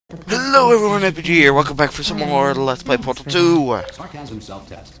Hello everyone, RPG here. Welcome back for some more Let's Play Portal 2. Sarcasm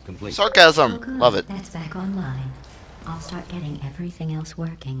self-test complete. Sarcasm. Oh, good. Love it. That's back online. I'll start getting everything else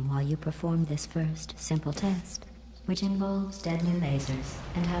working while you perform this first simple test, which involves deadly lasers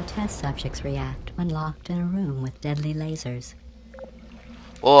and how test subjects react when locked in a room with deadly lasers.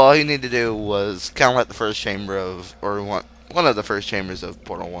 Well, all you need to do was count out the first chamber of, or one of the first chambers of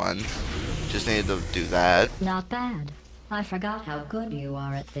Portal 1. Just needed to do that. Not bad. I forgot how good you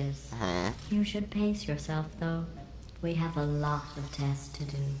are at this. You should pace yourself, though. We have a lot of tests to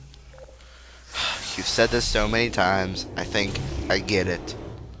do. You've said this so many times. I think I get it.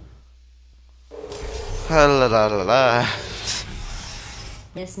 La la la la.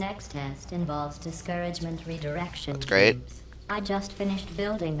 This next test involves discouragement redirection. That's great. cubes. I just finished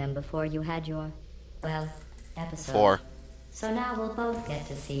building them before you had your, well, episode. 4. So now we'll both get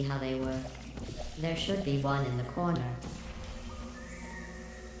to see how they work. There should be one in the corner.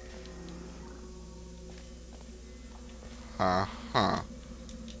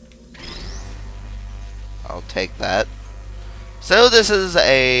 I'll take that. So this is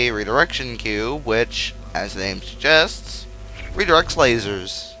a redirection cube, which, as the name suggests, redirects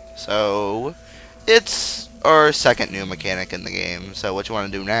lasers. So it's our second new mechanic in the game. So what you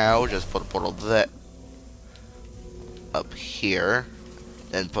want to do now, just put a portal up here,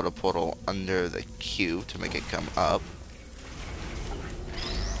 then put a portal under the cube to make it come up,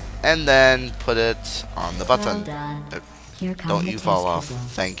 and then put it on the button. Well done. Here come Don't the you fall test off.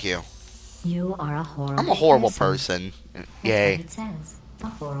 results. Thank you. You are a horrible I'm a horrible person. person. That's Yay. what it says. A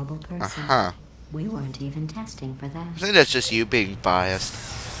horrible person. We weren't even testing for I that. think that's just you being biased.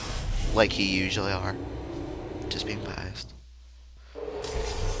 Like you usually are. Just being biased.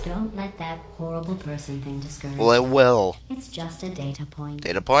 Don't let that horrible person thing discourage Well, it you. will. It's just a data point.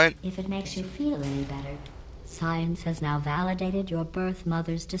 Data point? If it makes you feel any better, science has now validated your birth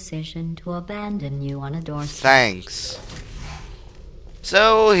mother's decision to abandon you on a doorstep. Thanks.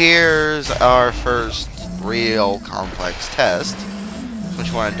 So here's our first real complex test. What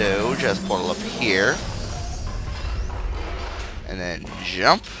you want to do, just portal up here. And then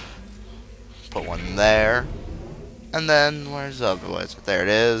jump. Put one there. And then, where's the other laser? There it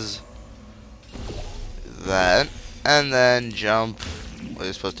is. That. And then jump. Well,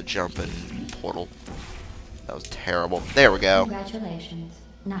 you're supposed to jump and portal. That was terrible. There we go. Congratulations.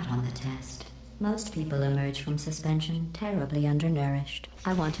 Not on the test. Most people emerge from suspension terribly undernourished.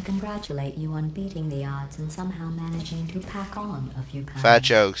 I want to congratulate you on beating the odds and somehow managing to pack on a few pounds. Fat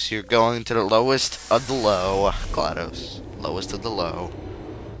jokes. You're going to the lowest of the low. GLaDOS. Lowest of the low.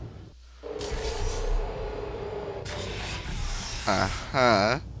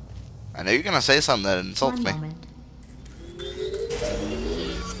 I know you're gonna say something that insults One me. moment.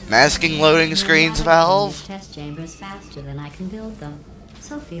 Masking loading screens, You're navigating Valve? these test chambers faster than I can build them,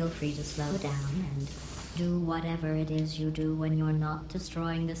 so feel free to slow down and do whatever it is you do when you're not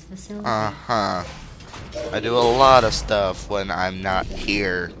destroying this facility. I do a lot of stuff when I'm not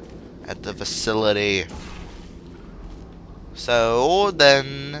here at the facility. So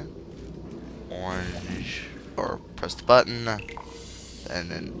then, orange, or press the button, and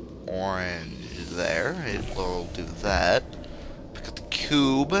then orange there. It will do that. Pick up the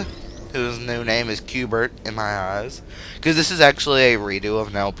cube, whose new name is Cubert in my eyes, because this is actually a redo of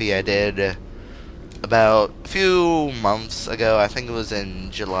an LP I did about a few months ago. I think it was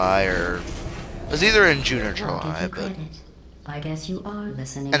in July, or it was either in June or I'll July, give you but credit. I guess you are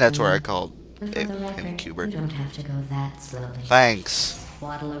listening. and that's to where me. I called But for it the him record, Cubert. you don't have to go that slowly. Thanks.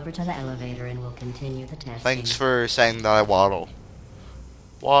 Waddle over to the elevator and we'll continue the testing. Thanks for saying that I waddle.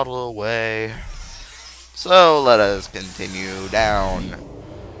 Waddle away. So let us continue down.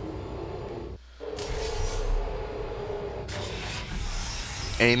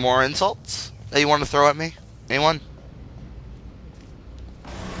 Any more insults that you want to throw at me? Anyone?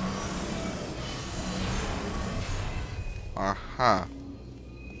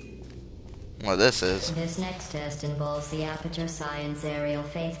 What this is. This next test involves the Aperture Science Aerial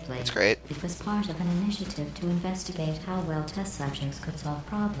Faith Plate. That's great. It was part of an initiative to investigate how well test subjects could solve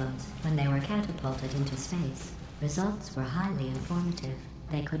problems when they were catapulted into space. Results were highly informative.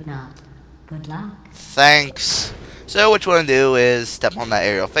 They could not. Good luck. Thanks. So what you want to do is step on that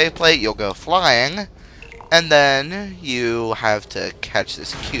aerial faceplate, you'll go flying, and then you have to catch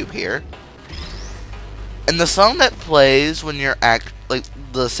this cube here. And the song that plays when you're like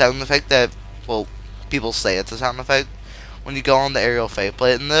the sound effect that, well, people say it's a sound effect when you go on the aerial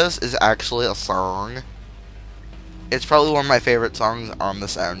faceplate in this is actually a song. It's probably one of my favorite songs on the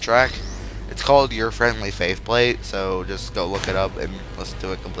soundtrack. It's called Your Friendly Faceplate, so just go look it up and listen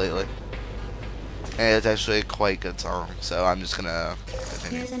to it completely. And it's actually a quite good song, so I'm just gonna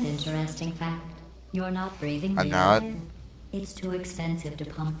continue. Here's an interesting fact. You're not breathing I'm real not. air. It's too expensive to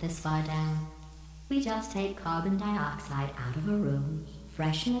pump this far down. We just take carbon dioxide out of a room,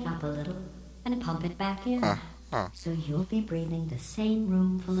 freshen it up a little, and pump it back in. So you'll be breathing the same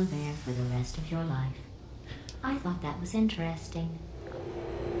room full of air for the rest of your life. I thought that was interesting.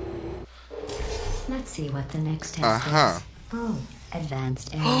 Let's see what the next test is. Oh,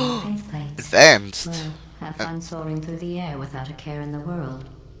 advanced aerial faceplates. Advanced. Well, have fun soaring through the air without a care in the world.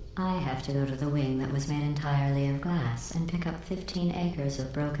 I have to go to the wing that was made entirely of glass and pick up 15 acres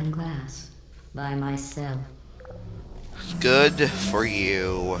of broken glass. By myself. Good for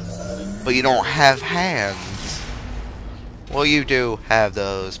you. But you don't have hands. Well, you do have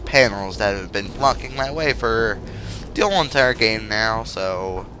those panels that have been blocking my way for the whole entire game now,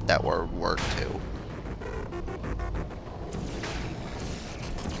 so that will work too.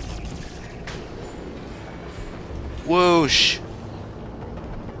 Whoosh!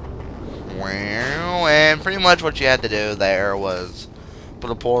 Wow, and pretty much what you had to do there was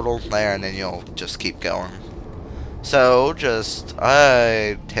put a portal there and then you'll just keep going. So,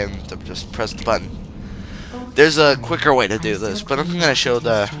 I tend to just press the button. There's a quicker way to do this, but I'm going to show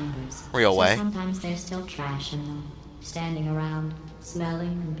the real way. Sometimes there's still trash in them, standing around, smelling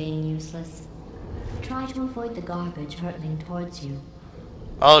and being useless. Try to avoid the garbage hurtling towards you.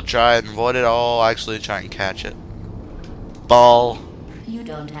 I'll try and avoid it all, actually try and catch it. Ball. You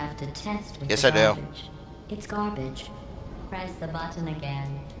don't have to test with Yes, the I do. garbage. It's garbage. Press the button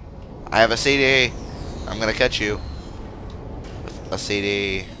again. I have a CD. I'm going to catch you. With a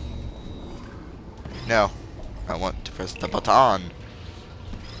CD. No. I want to press the button.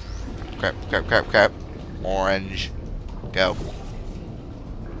 Crap, crap, crap, crap. Orange. Go.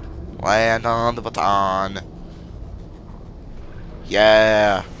 Land on the button.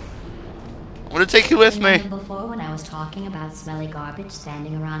 Yeah. I'm gonna take you with me. Remember before when I was talking about smelly garbage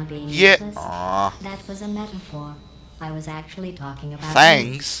standing around being Yeah. useless? Aw. That was a metaphor. I was actually talking about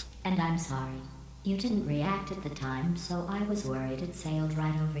Thanks. you. And I'm sorry. You didn't react at the time, so I was worried it sailed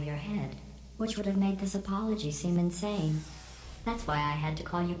right over your head, which would have made this apology seem insane. That's why I had to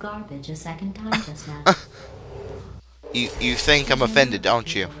call you garbage a second time just now. You think I'm offended,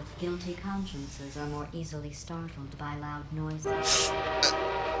 don't you? People with guilty consciences are more easily startled by loud noises.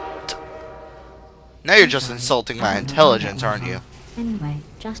 Now you're just insulting my intelligence, aren't you? Anyway,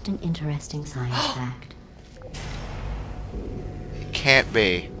 just an interesting science fact. It can't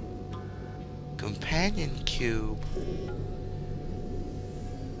be. Companion cube.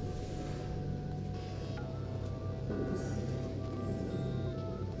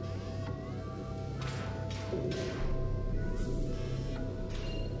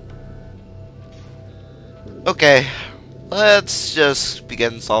 Okay, let's just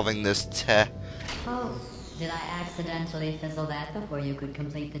begin solving this test. Oh, did I accidentally fizzle that before you could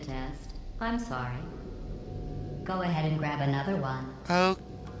complete the test? I'm sorry. Go ahead and grab another one.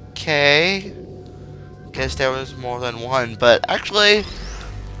 Okay. Guess there was more than one, but actually,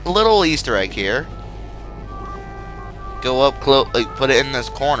 a little Easter egg here. Go up close, like put it in this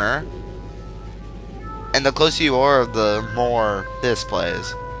corner, and the closer you are, the more this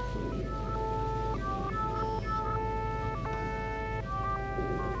plays.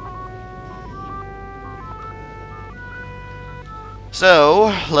 So,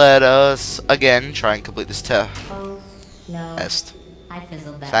 let us, again, try and complete this Oh, no. test. I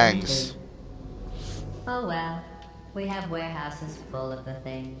fizzled that Thanks. one too. Oh well. We have warehouses full of the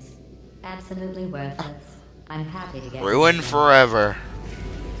things. Absolutely worthless. I'm happy to get Ruined rid of them. forever.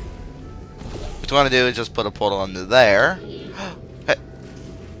 What you want to do is just put a portal under there. Hey,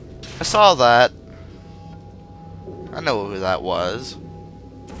 I saw that. I know who that was.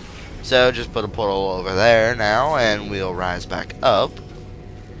 So just put a portal over there now, and we'll rise back up.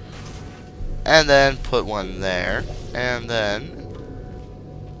 And then put one there, and then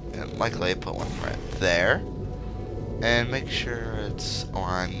likely put one right there. And make sure it's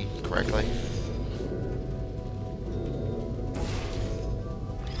on correctly.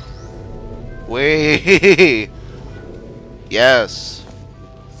 Wait. Yes.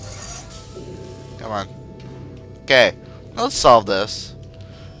 Come on. Okay. Let's solve this.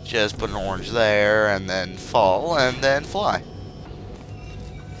 Just put an orange there, and then fall, and then fly.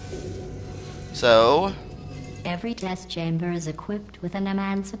 So, Every test chamber is equipped with an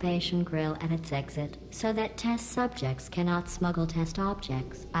emancipation grill at its exit, so that test subjects cannot smuggle test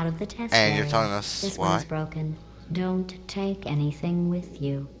objects out of the test And area. you're telling us this why? one's broken. Don't take anything with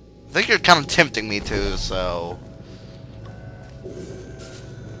you. I think you're kind of tempting me to, so...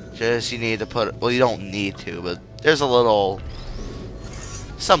 Just, you need to put... Well, you don't need to, but there's a little...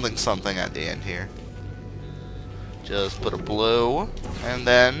 something at the end here. Just put a blue, and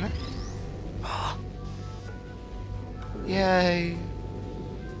then... Yay!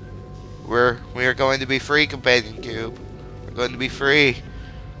 We are going to be free, Companion Cube. We're going to be free.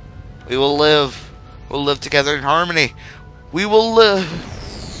 We will live. We'll live together in harmony. We will live.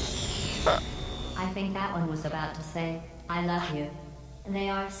 I think that one was about to say, I love you. They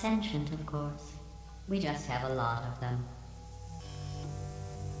are sentient, of course. We just have a lot of them.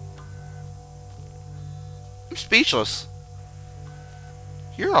 I'm speechless.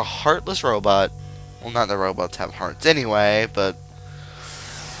 You're a heartless robot. Well, not that robots have hearts anyway, but...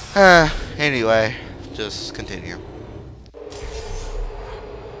 anyway, just continue.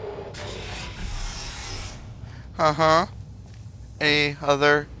 Any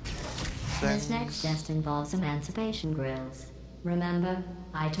other things? This next test involves emancipation grills. Remember,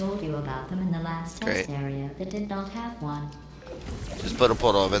 I told you about them in the last test area that did not have one. Just put a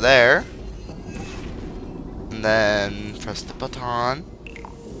portal over there. And then press the button.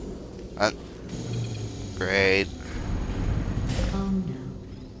 Great. Oh no.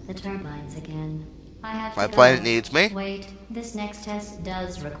 The turbines again. I have to My go. planet needs me. Wait, this next test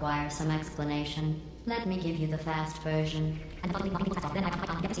does require some explanation. Let me give you the fast version.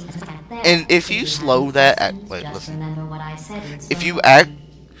 And if you slow that at... Wait, just listen. remember what I said in If you slow act... motion.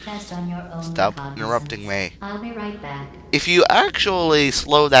 Test on your own Stop cognizance. interrupting me. I'll be right back. If you actually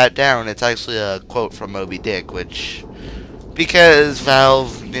slow that down, it's actually a quote from Moby Dick, which... Because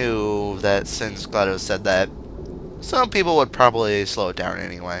Valve knew that since GLaDOS said that, some people would probably slow it down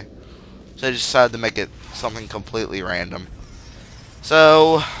anyway. So they decided to make it something completely random.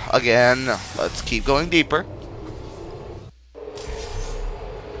 So, again, let's keep going deeper.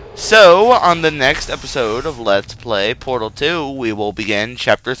 So, on the next episode of Let's Play Portal 2, we will begin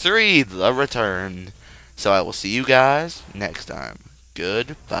Chapter 3, The Return. So I will see you guys next time.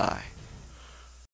 Goodbye.